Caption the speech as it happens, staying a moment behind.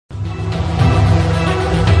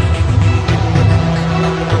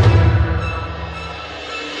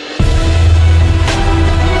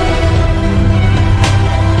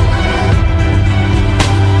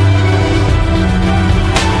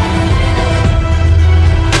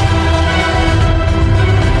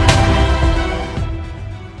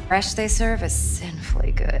fresh they serve is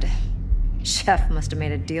sinfully good. Chef must have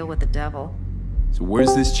made a deal with the devil. So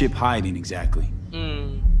where's this chip hiding exactly?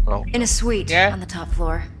 Oh. In a suite on the top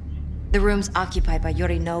floor. The room's occupied by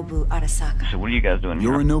Yorinobu Arasaka. So what are you guys doing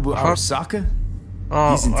here? Yorinobu Arasaka?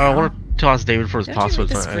 I want to ask David for his Don't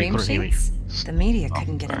password. you read the So I couldn't hear me. sheets? The media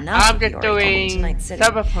couldn't get enough I'm of just Yorinobu doing Tonight City.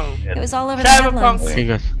 Cyberpunk. It was all over the headlines. Hey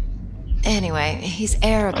guys. Anyway, he's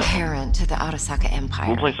heir apparent to the Arasaka Empire.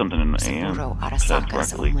 We'll play something in the AM. Saburo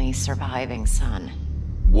Arasaka's only surviving son.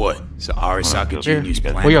 What? So Arasaka Jr.'s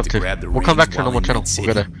What are you planning up to to? grab the We'll come back reins to while normal in channel. Night We'll City?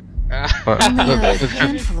 go there. Only a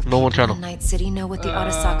handful of normal people channel. in Night City know what the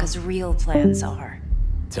Arasaka's real plans are.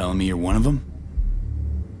 Telling me you're one of them?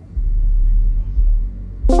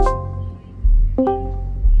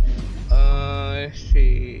 Let's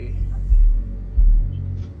see.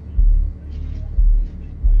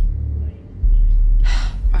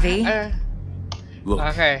 V? Look,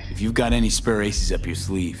 Okay. if you've got any spare aces up your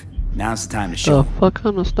sleeve, now's the time to show. What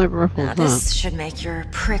kind of sniper rifle Now is this that? should make your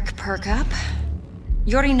prick perk up.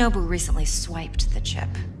 Yorinobu recently swiped the chip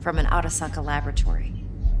from an Arasaka laboratory.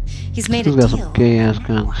 He's made a He's got deal. some gay-ass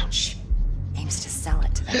guns. Watch. Aims to sell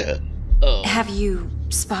it to them. Have you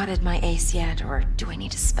spotted my ace yet, or do I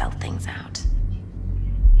need to spell things out?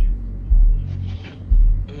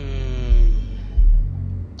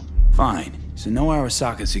 Fine. So no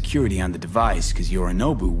Arasaka security on the device because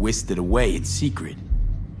Yorinobu whisked it away in secret.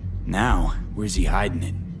 Now, where's he hiding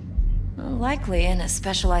it? Likely in a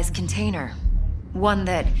specialized container. One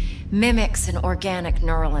that mimics an organic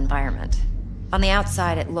neural environment. On the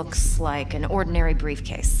outside, it looks like an ordinary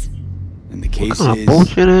briefcase. And the case What kind is... of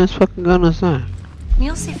bullshit ass fucking gun is that?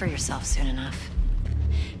 You'll see for yourself soon enough.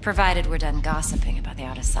 Provided we're done gossiping about the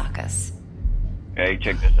Arasakas. Okay,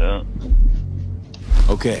 check this out.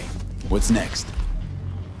 Okay, what's next?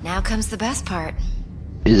 Now comes the best part.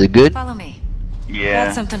 Is it good? Follow me. Yeah.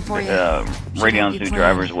 Got something for you. Radeon suit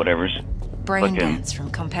drivers, whatever's. Brain Fucking dance from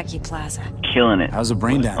Konpeki Plaza. killing it. How's a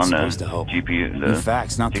brain dance on the supposed to help? GPU, New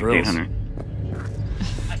facts, not thrills. 6800.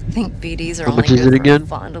 I think BDs are How only much is good it for again?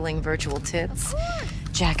 fondling virtual tits.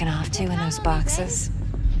 Jacking off to in those boxes.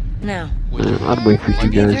 No. I'd wait for you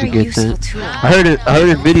It'd be a guys to very get useful that. tool. I heard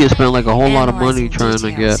Nvidia spent like a whole lot of money Analyzing trying to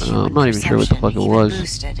details get. human I'm not even sure what the fuck it perception, even was.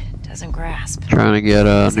 boosted, doesn't grasp. Trying to get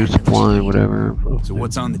a new supply, whatever. So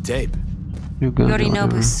what's on the tape? New gun, whatever.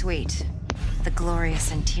 Yorinobu's suite. The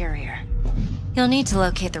glorious interior. You'll need to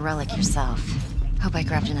locate the relic yourself. Hope I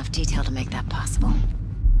grabbed enough detail to make that possible.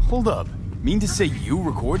 Hold up. Mean to say you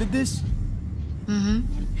recorded this? Mm-hmm.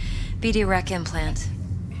 BD rec implant.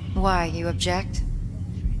 Why, you object?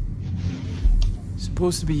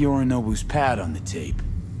 Supposed to be Yorinobu's pad on the tape.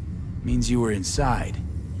 Means you were inside.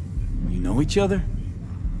 You know each other?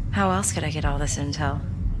 How else could I get all this intel?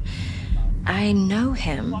 I know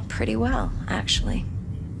him pretty well, actually.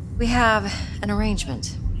 We have an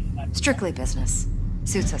arrangement. Strictly business.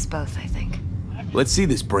 Suits us both, I think. Let's see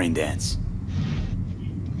this brain dance.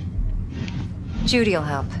 Judy'll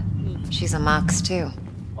help. She's a Mox, too.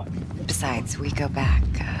 Besides, we go back,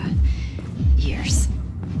 years.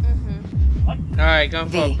 Alright, going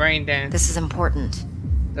for V, a brain dance. this is important.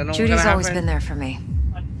 Don't know what's Judy's gonna always happen. been there for me.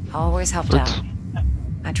 Always helped out.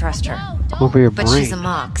 I trust her. Over your But she's a brain.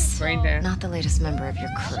 Mox, Brain dance. not the latest member of your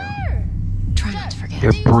crew. Try not to forget.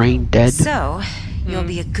 Your brain dead? So, you'll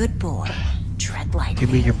be a good boy. Tread lightly.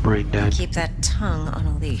 Give me your brain dead. Keep that tongue on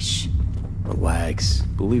a leash. Relax.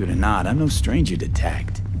 Believe it or not, I'm no stranger to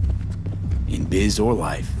tact. In biz or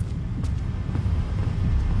life.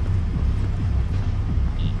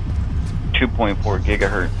 2.4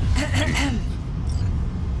 gigahertz.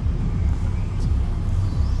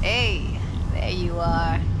 Hey, there you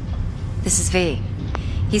are. This is V.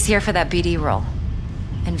 He's here for that BD role.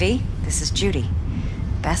 And V, this is Judy.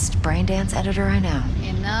 Best brain dance editor I know.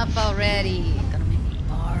 Enough already. Gonna make me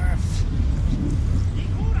barf.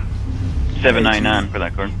 $7.99 for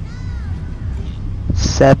that card.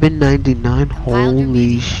 $7.99.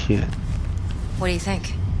 Holy shit. What do you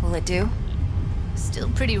think? Will it do? Still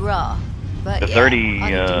pretty raw. But The yeah, 30, ought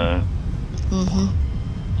to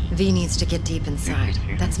Mm-hmm. V needs to get deep inside.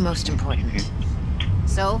 That's most important. do.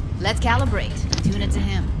 So, let's calibrate. Tune it to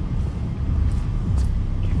him.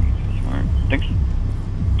 Alright, thanks.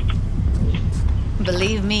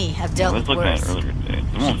 Believe me, I've I dealt was with looking at worse. it earlier today.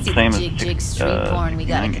 It's See almost the the same as jig street porn we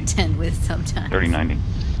gotta 90. contend with sometimes. 3090.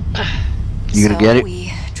 You gonna get it?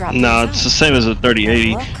 We drop No, these it's out. the same as a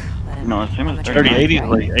 3080. Look, let him No, it's the same as have a 3080 is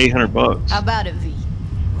drink. like $800. How about it, V?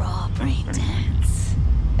 Raw brain dance.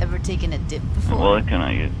 Ever taken a dip before? Well, it can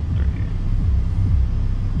I get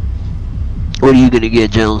 38. What are you gonna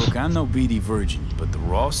get, Jones? Look, I'm no BD virgin, but the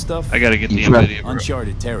raw stuff, I gotta get the You try- Nvidia, bro.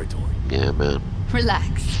 uncharted territory. Yeah, man.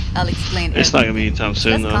 Relax. I'll explain It's not gonna be everything. anytime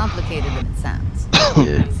soon, Less though. complicated than it sounds.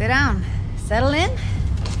 Yeah. Sit down. Settle in.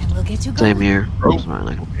 And we'll get you going. Same here. It's not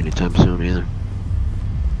like anytime soon either.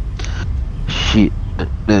 Shit.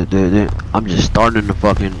 I'm just starting to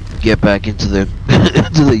fucking get back into the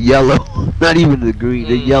into the yellow. Not even the green,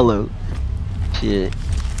 the yellow. Shit.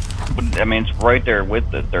 But, I mean, it's right there with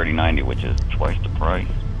the 3090, which is twice the price.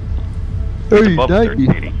 It's above the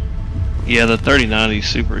 3080. Yeah, the 3090 is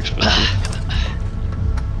super expensive.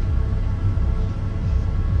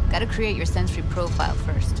 Gotta create your sensory profile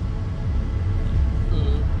first.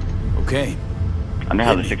 Okay. I wonder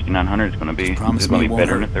how the 6900 is going to be. Promise It's going me to it be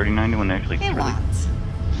better won't than the 3090 when they actually It release.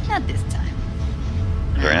 won't. Not this time.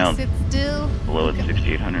 Right now, Sit still. below the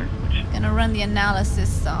 6800, which Gonna run the analysis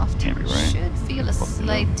soft. Can't be right. Should feel a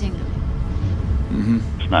slight tingling. Mm-hmm.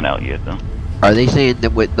 it's not out yet, though. Are they saying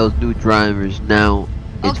that with those new drivers now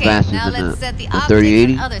it's Okay, faster now than let's set the the optics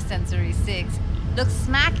 3080? and other sensory SIGs. Look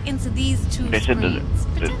smack into these two They said screens.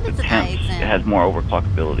 the Pretend it's an eye temps, it exam. has more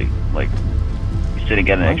overclockability. Like, you're sitting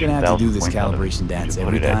at an I'm extra gonna have to 1,000 do this points out of it. calibration dance You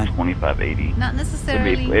every put it at time. 2580. Not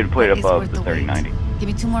necessarily. It'd put it but it's above worth the wait. 3090. Give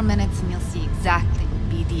me 2 more minutes and you'll see exactly what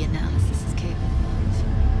BD analysis is capable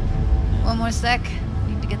of. One more sec.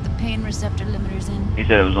 Need to get the pain receptor limiters in. He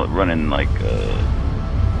said it was running like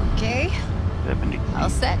Okay, 70. all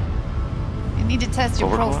set. You need to test your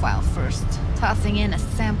Overclock? profile first. Tossing in a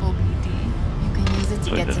sample BD. You can use it to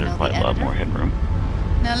So get to there's know the quite a lot more editor. headroom.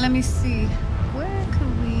 Now let me see. Where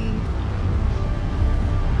could we...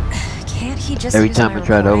 Can't he just Every use time my I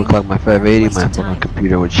try to recording? overclock my Or are we 580, wasting my fucking time?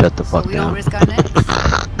 computer would shut the So fuck we don't down. risk our necks?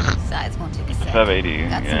 Besides, won't take a sec. 580, Got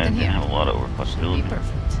yeah, it something didn't here. have a lot of Should be overclockability.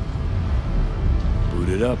 perfect. Boot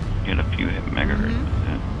it up. You had a few megahertz.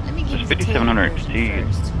 Let me give This you the 5700 version XT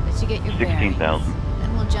is first. Let you get your 16,000. bearings.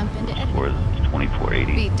 Then we'll jump into editing. Or it's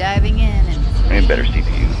 2480. Be diving in and I need a better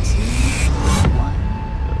CPU. 1.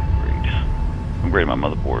 I'm grading my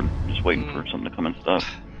motherboard. Just waiting for something to come in stuff.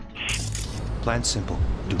 Plan simple.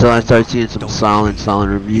 Do Until I nothing start odd. seeing some Don't solid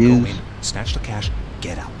You go reviews, in, snatch the cash,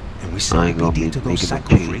 get out, and we I send ain't the gonna BD be to those making no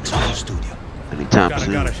psycho change. freaks from the studio. anytime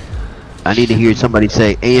soon. I need to hear somebody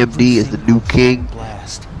say AMD is the new king.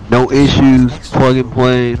 Blast. No issues, plug and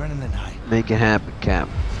play, Adrenaline high. make it happen, Cap.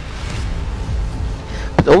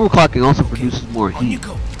 But overclocking also produces more On you heat,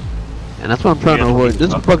 go. and that's what I'm trying to avoid.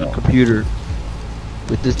 This fucking computer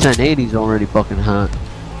with this 1080 is already fucking hot.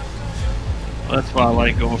 That's why I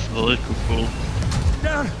like going for the liquid cool.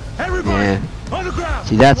 Down, everybody. Yeah. On the ground.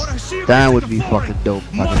 See, that's When I see you that get would to be the floor, fucking dope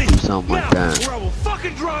if I money, could do something like now, that. Or I will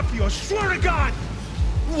fucking drop you. I swear to God.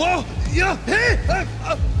 Whoa, yeah, hey,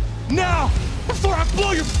 now, before I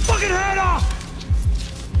blow your fucking head off.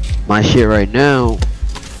 My shit right now,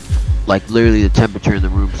 like literally the temperature in the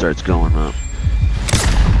room starts going up.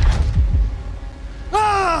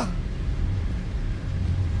 Ah!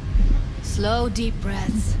 Slow, deep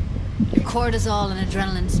breaths. Your cortisol and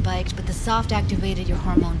adrenaline spiked, but the soft activated your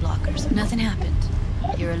hormone blockers. Nothing happened.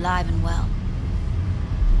 You're alive and well.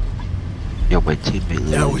 Yo, my teammate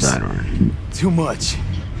That literally was died already. too much.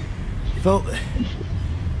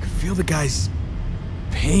 Could feel the guy's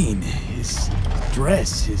pain, his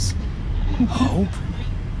stress, his hope.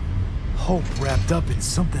 Hope wrapped up in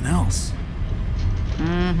something else.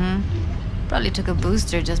 Mm-hmm. Probably took a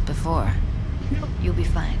booster just before. You'll be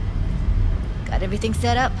fine. Got everything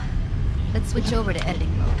set up? Let's switch over to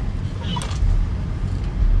editing mode.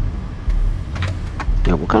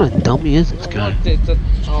 Yeah, what kind of dummy is this guy?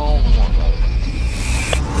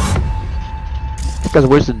 This guy's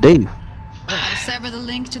worse than Dave. I'll sever the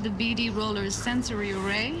link to the BD roller's sensory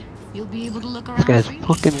array. You'll be able to look around. This guy's freely.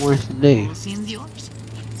 fucking worse than Dave. Whole scene's yours.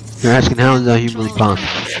 You're asking how is that humanly possible?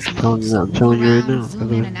 I'm telling you right now.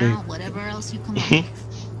 Zoom in and out, whatever else you come up with.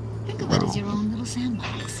 Think of it as your own little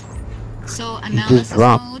sandbox. So analysis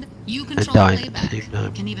drop mode, you and control die at the playback. same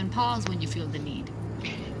time. Can even pause when you feel the need.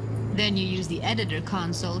 Then you use the editor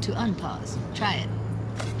console to unpause. Try it.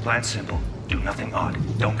 Plan simple. Do nothing odd.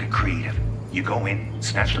 Don't get creative. You go in,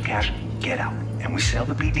 snatch the cash, get out, and we sell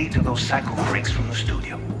the BD to those psycho freaks from the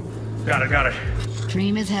studio. Got it.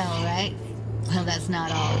 Dream is hell, right? Well, that's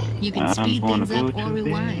not all. You can I'm speed gonna things up go or to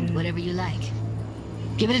rewind, bed. whatever you like.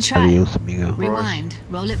 Give it a try. Adios, amigo. Rewind.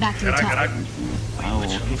 Roll it back to the top. I will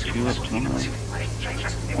hook you up tomorrow.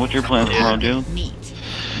 What's your plan tomorrow, Joe? Neat.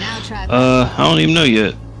 Now try. I don't even know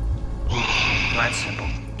yet. Plan simple.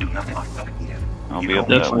 Do nothing odd. I'll You be go up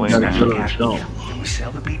in, that Definitely way, gotta snatch go the to cash, the dump. and we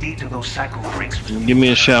sell the BD to those psycho freaks from the Give me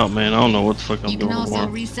a shout, man. I don't know what the fuck I'm You can doing also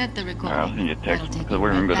tomorrow. reset the recording. I'll send you a text That'll take because you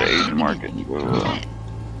we're gonna go right to back Asian the market and beginning. go Try it.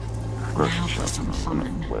 grocery Now for shopping some or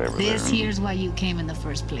fun. whatever This they're in. here's why you came in the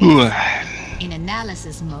first place. Ooh. In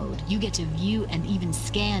analysis mode, you get to view and even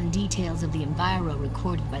scan details of the enviro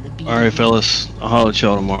recorded by the BD. Alright, fellas. I'll holler at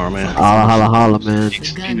y'all tomorrow, man. Holla, man.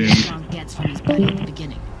 The gun the skunk gets from his buddy at the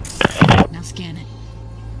beginning. Now scan it.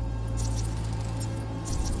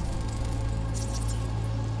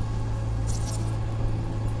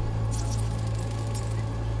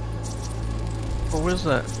 Oh, where's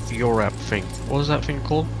that your app thing? What was that thing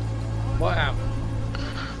called? What app?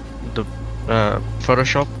 The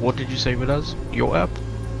Photoshop. What did you say it as? Your app?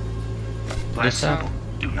 This app?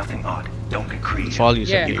 Do nothing odd. Don't get creative. File you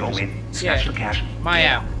said You go in, snatch the cash. My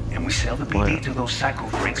app. And we sell the PD to those psycho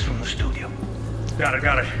freaks from the studio. Got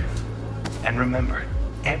it. And remember,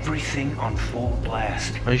 everything on full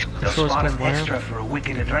blast. Are you They'll sure it's spot called us my extra app? for a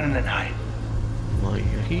wicked adrenaline high.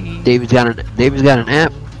 David's got an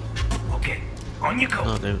app. Okay, on you go.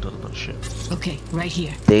 No, David doesn't know shit. Okay, right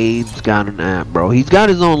here. Dave's got an app, bro. He's got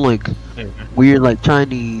his own like Okay. weird like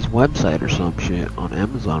Chinese website or some shit on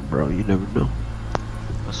Amazon, bro. You never know.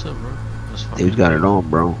 That's it, bro. That's fine. Dave's got it on,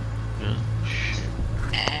 bro. Yeah. Shit.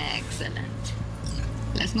 Excellent.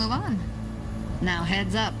 Let's move on. Now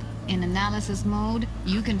heads up. In analysis mode,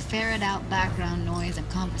 you can ferret out background noise and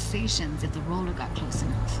conversations if the roller got close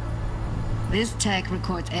enough. This tech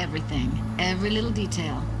records everything, every little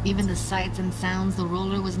detail, even the sights and sounds the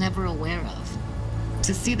roller was never aware of.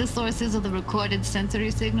 To see the sources of the recorded sensory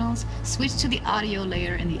signals, switch to the audio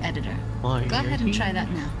layer in the editor. Go ahead and try that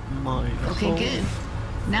now. Okay, good.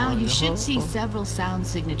 Now you should see several sound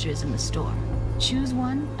signatures in the store. Choose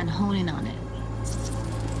one and hone in on it.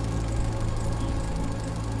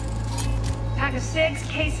 Pack of 6,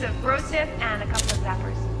 case of Brosif, and a couple of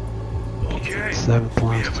zappers. Okay. 7 We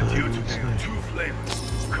plus have a duty to 2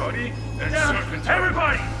 flavors. Cuddy and serpent.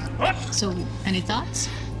 Everybody! So, any thoughts?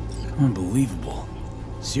 Unbelievable.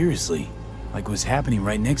 Seriously, like what's happening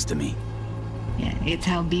right next to me. Yeah, it's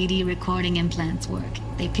how BD recording implants work.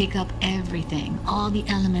 They pick up everything, all the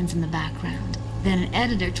elements in the background. Then an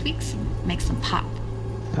editor tweaks them, makes them pop.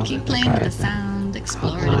 Keep playing with the sound,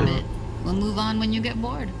 explore it a bit. We'll move on when you get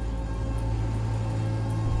bored.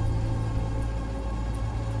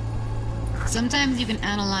 Sometimes you can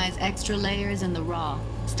analyze extra layers in the raw,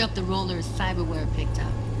 stuff the roller's cyberware picked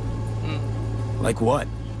up. Like what?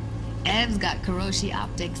 Ev's got Kuroshi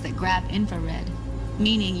optics that grab infrared,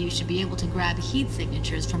 meaning you should be able to grab heat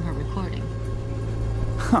signatures from her recording.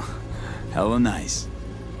 Huh. Hella nice.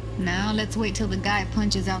 Now let's wait till the guy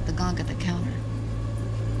punches out the gong at the counter.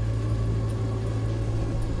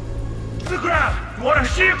 The grab! You wanna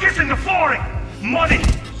see you kissing the flooring? Money!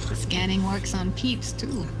 The scanning works on peeps,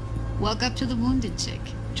 too. Walk up to the wounded chick.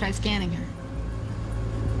 Try scanning her.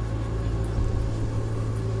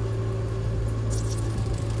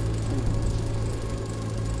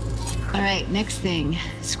 Alright, next thing.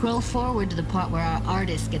 Scroll forward to the part where our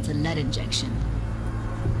artist gets a lead injection.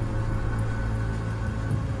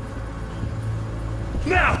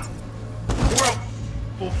 Now!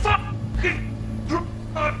 Well, fucking...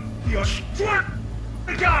 You're straight...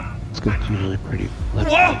 God! It's usually pretty. Whoa!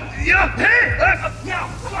 Yeah! Hey!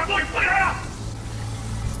 Now! Come on, boy! Put it out!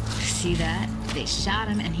 See that? They shot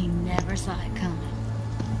him and he never saw it coming.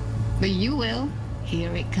 But you will.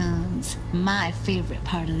 Here it comes. My favorite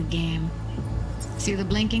part of the game. See the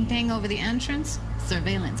blinking thing over the entrance?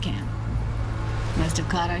 Surveillance cam. Must have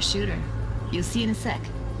caught our shooter. You'll see in a sec.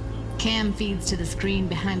 Cam feeds to the screen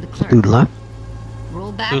behind the clerk. Dude left.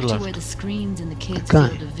 Roll back Dude to left. where the screen's in the kid's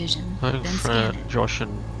Okay. field of vision. I Then think scan it. Josh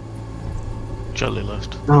and Jelly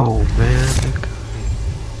left. Oh man.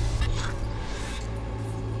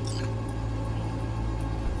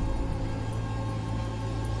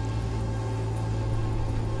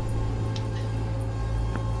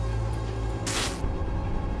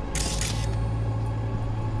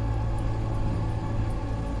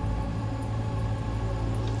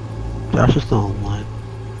 Josh is still online.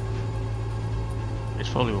 He's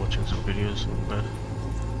probably watching some videos in bed.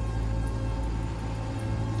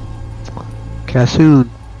 Cassoon.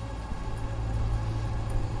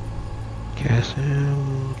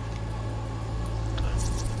 Cassoon.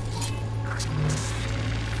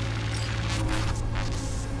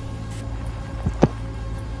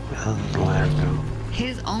 How's his lag go?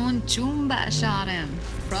 His own Chumba shot him.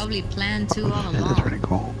 Probably planned to all Yeah, along. that's pretty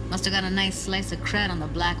cool. Must have got a nice slice of cred on the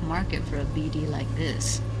black market for a BD like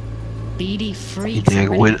this. BD freaks. You think I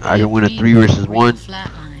can already win? I can win a beat 3 versus real 1.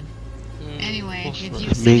 Flatline. Anyway, if Possible. you've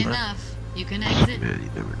Me. seen enough, you can exit. Man, you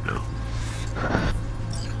never know.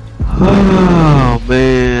 Oh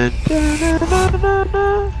man.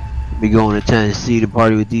 Be going to Tennessee to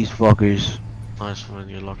party with these fuckers. Nice when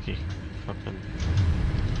you're lucky. Fucking.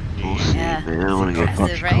 We'll see, Yeah, man. I don't want to get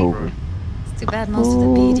impressive, fucking right? COVID. It's too bad most of the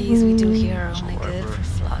BDs we do here are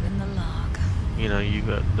you know, you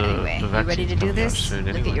got the Anyway, the you ready vaccines to do coming out this? soon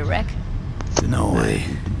Look anyway. at your wreck. No way.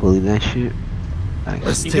 Believe that shit?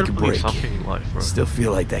 Let's You take a gotta believe break. something in life, bro. Still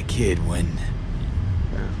feel like that kid when...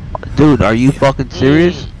 Dude, are you fucking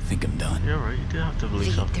serious? I think I'm done. You're right, you do have to believe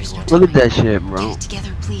Lee, something there's in no life. Look at that shit, bro. Get it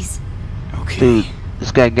together, please. Okay. Dude,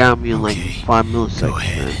 this guy got me in like Okay. 5 milliseconds. Go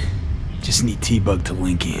ahead. Man. Just need T-Bug to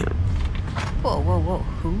link in. Whoa, whoa, whoa.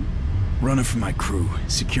 Who? Runner for my crew,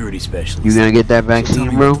 security specialist. You gonna get that So tell vaccine,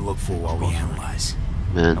 me bro? what to look for while we analyze.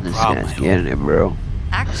 Man, No this problem, guy's I getting it, bro.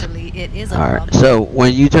 Actually, it is a Alright, problem. so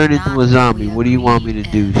when you turn into a zombie, what do you want me to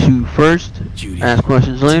do? Shoot first? Judy, Ask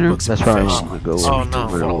questions later? T-Bug's a That's probably what I'm professional. gonna go Oh with. no,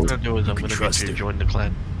 what I'm Bro. gonna do is I'm can gonna trust get you her. to join the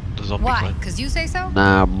clan. The zombie Why? clan. Because you say so?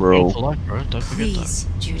 Nah, Roll bro. for life, bro. Don't forget Please,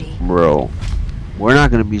 Judy. Bro. We're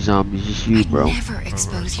not gonna be zombies, just you, I'd bro. never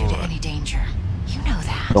expose you to any danger. You know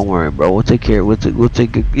that. Don't worry, bro. We'll take care. We'll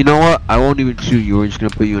take. You know what? I won't even shoot you. We're just gonna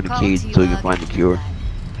put you in a Call cage until you can T-Bug. find the cure.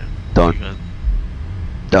 that. Done. You got-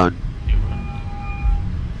 Done. you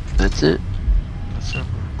got- That's it. That's it,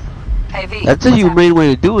 bro. Hey, V. That's a humane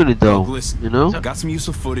way of doing it, though. Listen, You know? got some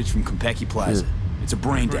useful footage from Konpeki Plaza. It's a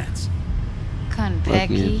brain dance.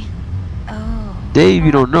 Konpeki. Oh. Dave,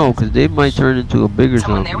 you don't know, because Dave might turn into a bigger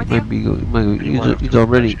Someone zombie. there with He might be. He's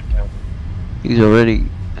already. Shit, He's already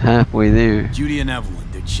halfway there. Judy and Evelyn,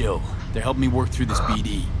 they're chill. They're helping me work through this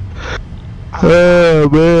BD. Oh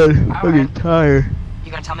man, I'm fucking tired.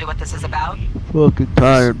 You gonna tell me what this is about? Fucking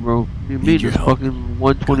tired, bro. You mean your it's help. fucking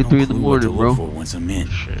 1:23 in the morning, Look bro. for once I'm in.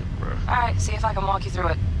 Shit, bro. Alright, see if I can walk you through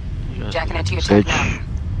it. You guys Jacking do into your it. tech now.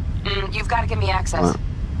 Bitch. You've got to give me access. What?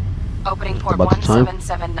 Opening port About the time?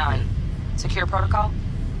 1779. Secure protocol?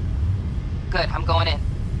 Good, I'm going in.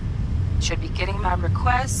 Should be getting my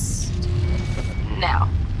request now.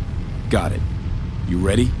 Got it. You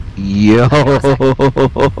ready? Yo.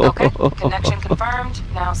 Okay, connection confirmed.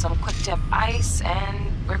 Now some quick tip ice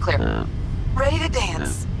and we're clear. Yeah. Ready to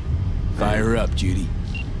dance. Fire up, Judy.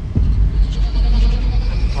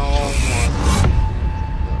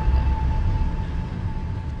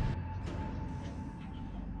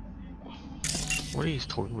 What are you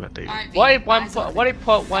talking about, David? What if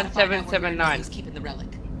port 1779? Keeping the relic.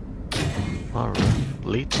 Alright,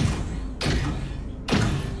 late.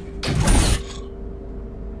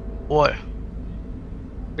 What?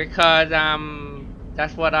 Because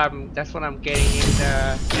that's what I'm getting in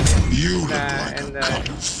the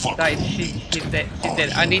like she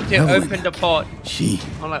said I need to Evelyn. open the port. She.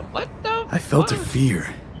 I'm like, what the I felt her fuck?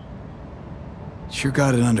 fear. Sure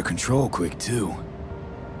got it under control quick, too.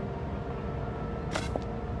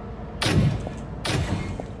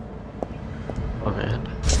 Okay.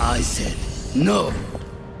 I said, no.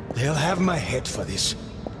 They'll have my head for this.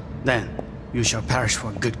 Then, you shall perish for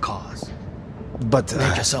a good cause. But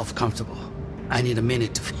make yourself comfortable. I need a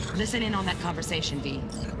minute to... Listen in on that conversation, V.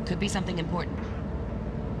 Could be something important.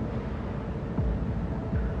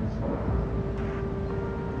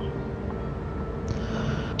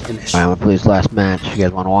 finish. Alright, I'm gonna play this last match. You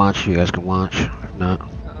guys wanna watch? You guys can watch. If not.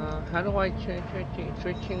 How do I change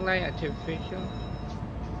switching light artificial?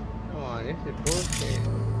 Come on, this is bullshit.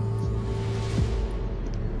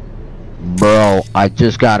 Bro, I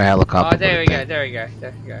just got a helicopter. Oh, there we go, there we go,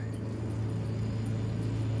 there we go.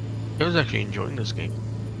 I was actually enjoying this game.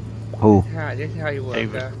 Who? Yeah, this is how you work.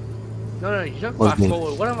 David. No, you don't What fast game?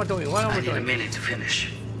 forward. What am I doing? What am I I need a doing? minute to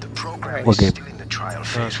finish. The program What is game? still in the trial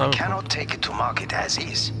phase. We Cyberpunk. cannot take it to market as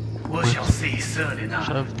is. We shall see soon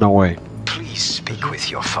enough. No way. Please speak with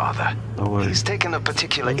your father. No way. He's taken a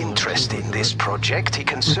particular interest in this project. He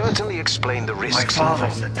can certainly explain the risks My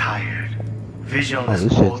involved. father's a tired, visionless Oh,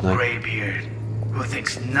 this shit's old nice. graybeard who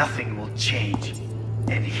thinks nothing will change,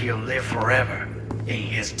 and he'll live forever in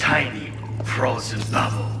his tiny, frozen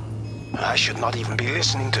bubble. I should not even be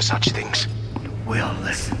listening to such things. We'll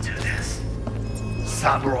listen to this.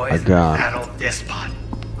 Saburo My is an God. adult despot,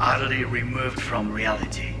 utterly removed from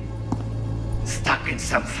reality. Stuck in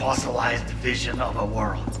some fossilized vision of a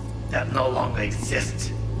world that no longer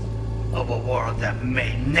exists. Of a world that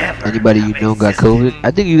may never Anybody you have know got existed. COVID?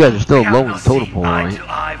 I think you guys are still We have low in not the total seen pool, eye right? to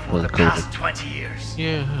eye For for the the past COVID. 20 years.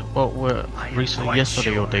 Yeah, but we're I am recently, quite yesterday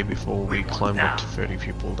or sure day before, we we will climbed up now. to 30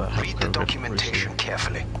 people that have Read the COVID documentation recently.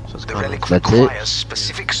 carefully. So it's The kind of- relic That's it? requires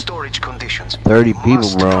specific storage conditions. 30 We people,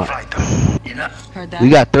 must bro. provide them. Enough. Heard that? We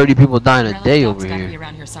got 30 people dying a Relic day dogs over gotta be here.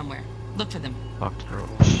 around here somewhere. Look for them. Fucked, bro.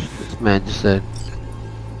 This man just said.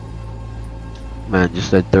 Man just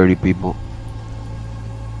said 30 people.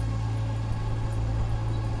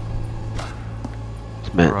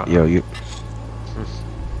 This man, Right. yo, you.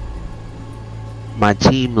 My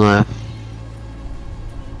team left.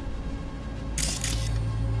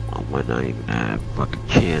 I might not even have a fucking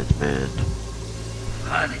chance, man.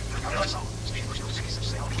 Honey,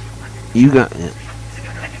 You got it.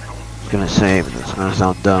 I was gonna say, but it's gonna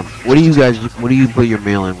sound dumb. What do you put your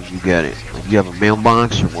mail in when you get it? Like, you have a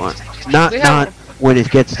mailbox or what? Not when it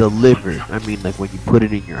gets delivered. I mean, like when you put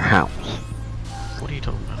it in your house. What are you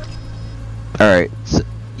talking about? Alright, so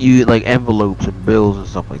you like envelopes and bills and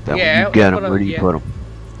stuff like that. Yeah, when you get them, where do you put them?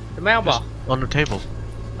 The mailbox. Just on the table.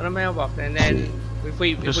 On the mailbox, and then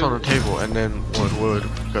just on the table, and then when word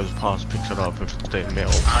goes past, picks it up. If they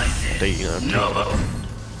mail, they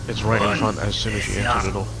it's right in front as soon as you enter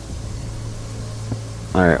the door.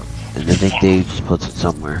 Alright, and I think Dave just puts it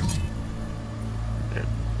somewhere. Yeah.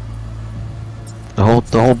 The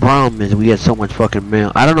whole problem is we get so much fucking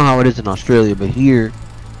mail. I don't know how it is in Australia, but here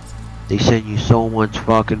they send you so much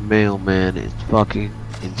fucking mail, man. It's fucking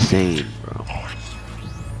insane, bro.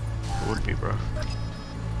 It would be, bro.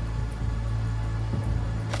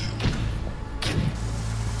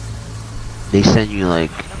 They send you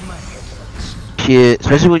like shit,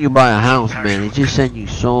 especially when you buy a house, man. They just send you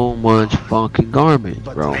so much fucking garbage,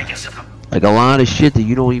 bro. Like a lot of shit that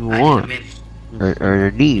you don't even want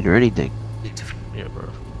or need or anything. Yeah, bro.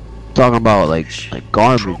 Talking about like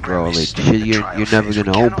garbage, bro. Like shit you're never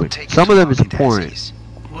gonna open. Some of them is important,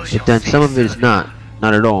 but then some of it is not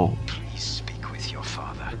at all. Speak with your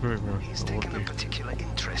father. He's taken a particular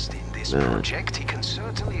interest in this project. He can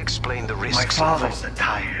certainly explain the risks. My father's a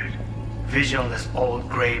tired, visionless old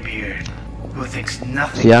graybeard who thinks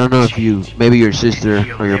nothing. See, I don't know if you, maybe your sister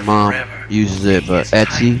or your mom uses it, but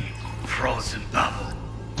Etsy,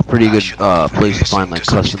 it's a pretty good place to find like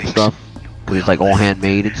custom stuff, because it's like all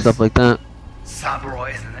handmade and stuff like that. So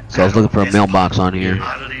I was looking for a mailbox on here.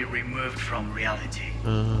 Utterly removed from reality.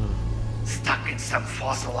 Stuck in some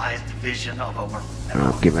fossilized vision of a world.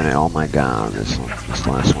 I'm giving it all my god on this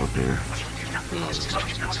last one here.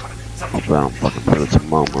 Hope I don't fucking put some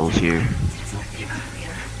momos here.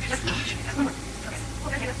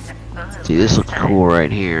 See, this looks cool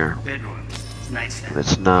right here, but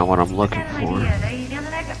it's not what I'm looking for.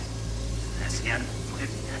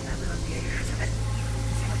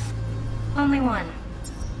 Only one.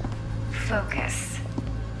 Focus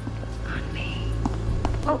on me.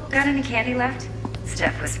 Oh, got any candy left?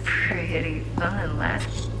 Stuff was pretty fun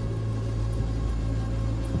last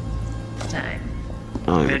time. I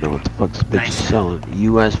don't even know what the fuck this bitch is selling.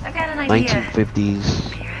 US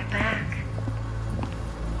 1950s. Be right back.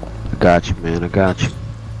 I got you, man. I got you.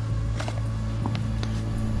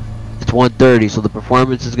 It's 1:30, so the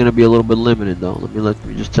performance is gonna be a little bit limited, though. Let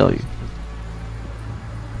me just tell you.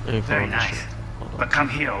 Very nice. But come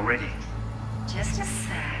here already. Just a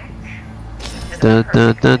sec. Dun,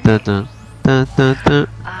 dun, dun, dun, dun, dun, dun, dun.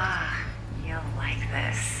 Ah, you'll like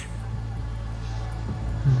this.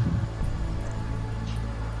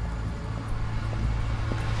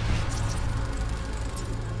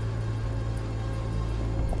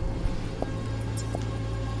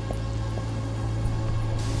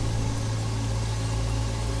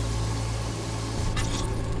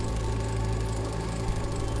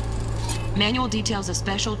 Manual details a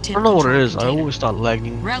special tip. I don't know what it is. I always start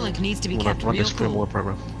lagging. Relic needs to be when I kept run real this cool. firmware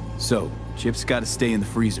program. So, chips gotta stay in the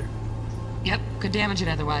freezer. Yep, could damage it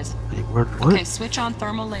otherwise. What? Okay, switch on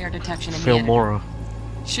thermal layer detection in the editor. Filmora.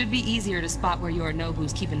 Should be easier to spot where your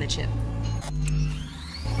Nobu's keeping the chip.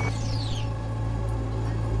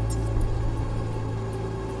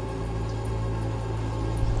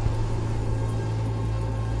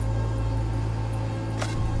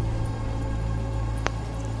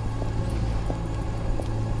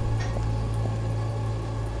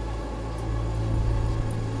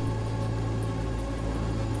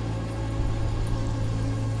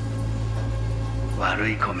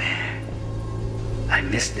 I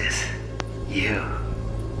missed this. You.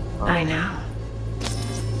 I know.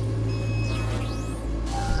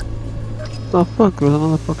 The fuck was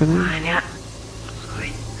another fucking name? I know.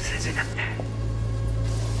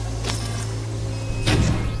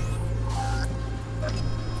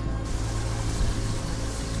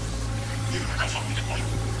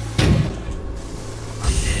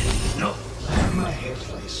 No. My head,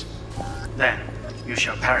 please. Then you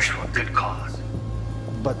shall perish for a good cause.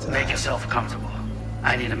 But make yourself comfortable.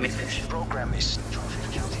 I need a midfish. Program is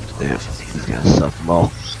damn, he's got stuff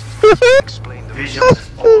ball. Visionless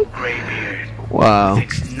old graybeard. Wow.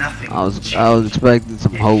 I was expecting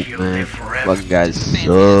some hope, man. Fucking guys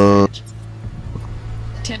suck.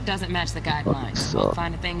 Tip doesn't match the guidelines. We'll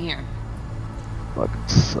find a thing here. Fucking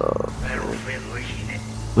suck.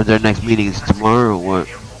 When's our next meeting? Is it tomorrow or what?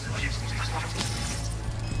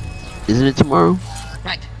 Isn't it tomorrow?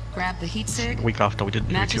 Right. Grab the heat sig. A week after we did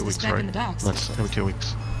every Matches 2 the weeks, spec right? in the docks. That's every 2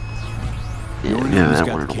 weeks. Yeah, that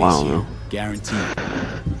one in a while though. Guaranteed.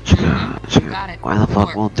 Got it. Why the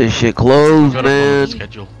fuck won't this shit close, man?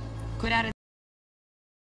 Schedule. Quit out of